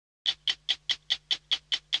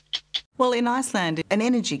Well, in Iceland, an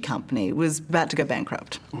energy company was about to go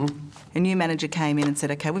bankrupt. A new manager came in and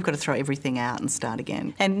said, OK, we've got to throw everything out and start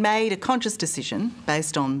again, and made a conscious decision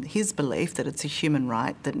based on his belief that it's a human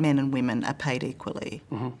right that men and women are paid equally.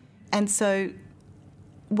 And so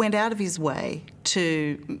went out of his way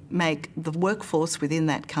to make the workforce within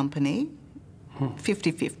that company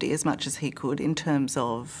 50-50 as much as he could in terms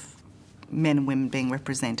of men and women being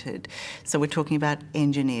represented. So we're talking about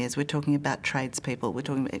engineers, we're talking about tradespeople, we're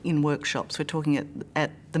talking about in workshops, we're talking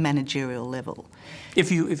at the managerial level. If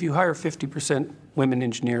you hire 50% women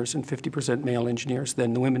engineers and 50% male engineers,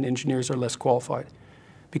 then the women engineers are less qualified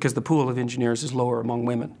because the pool of engineers is lower among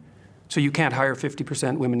women. So you can't hire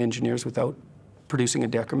 50% women engineers without producing a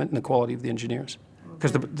decrement in the quality of the engineers,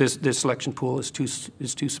 because this selection pool is too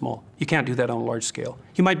small. You can't do that on a large scale.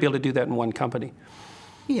 You might be able to do that in one company.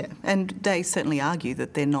 Yeah, and they certainly argue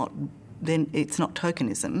that it's not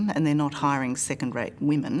tokenism and they're not hiring second-rate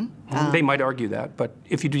women. They might argue that, but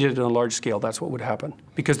if you did it on a large scale, that's what would happen.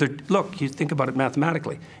 Because look, you think about it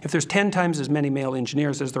mathematically. If there's 10 times as many male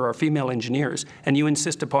engineers as there are female engineers, and you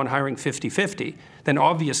insist upon hiring 50-50, then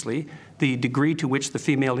obviously the degree to which the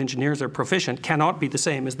female engineers are proficient cannot be the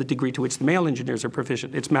same as the degree to which the male engineers are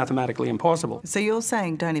proficient. It's mathematically impossible. So you're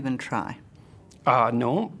saying don't even try?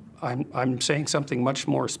 No. I'm saying something much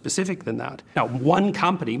more specific than that. Now, one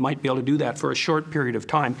company might be able to do that for a short period of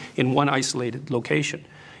time in one isolated location.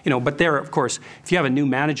 But there, of course, if you have a new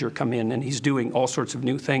manager come in and he's doing all sorts of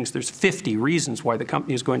new things, there's 50 reasons why the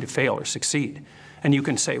company is going to fail or succeed. And you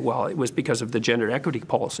can say, well, it was because of the gender equity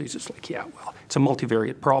policies. It's like, yeah, well, it's a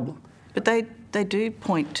multivariate problem. But they do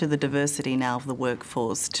point to the diversity now of the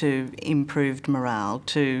workforce, to improved morale,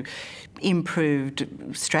 to improved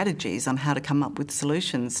strategies on how to come up with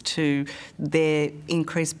solutions, to their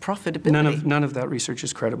increased profitability. None of that research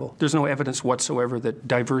is credible. There's no evidence whatsoever that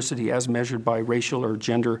diversity as measured by racial or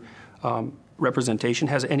gender representation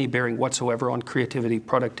has any bearing whatsoever on creativity,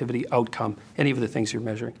 productivity, outcome, any of the things you're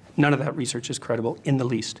measuring. None of that research is credible in the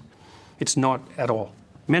least. It's not at all.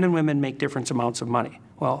 Men and women make different amounts of money.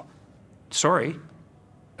 Well, sorry,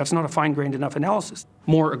 that's not a fine-grained enough analysis.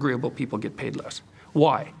 More agreeable people get paid less.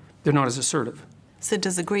 Why? They're not as assertive. So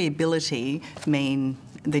does agreeability mean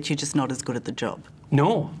that you're just not as good at the job?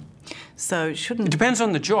 No. So shouldn't... It depends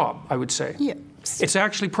on the job, I would say. Yeah. It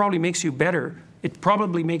actually probably makes you better. It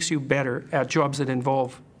probably makes you better at jobs that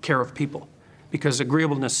involve care of people, because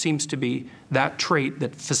agreeableness seems to be that trait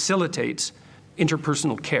that facilitates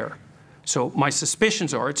interpersonal care. So my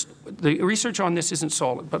suspicions are, the research on this isn't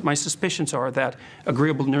solid, but my suspicions are that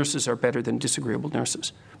agreeable nurses are better than disagreeable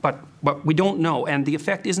nurses. But we don't know, and the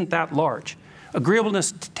effect isn't that large.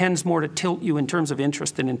 Agreeableness tends more to tilt you in terms of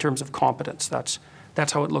interest than in terms of competence. That's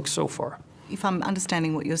how it looks so far. If I'm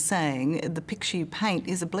understanding what you're saying, the picture you paint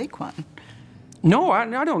is a bleak one. No, I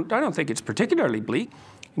don't think it's particularly bleak.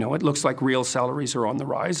 It looks like real salaries are on the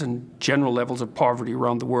rise and general levels of poverty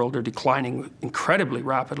around the world are declining incredibly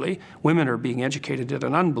rapidly. Women are being educated at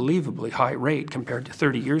an unbelievably high rate compared to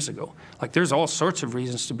 30 years ago. Like, there's all sorts of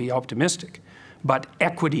reasons to be optimistic. But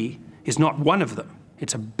equity is not one of them.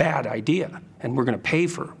 It's a bad idea, and we're going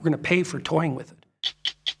to pay for toying with it.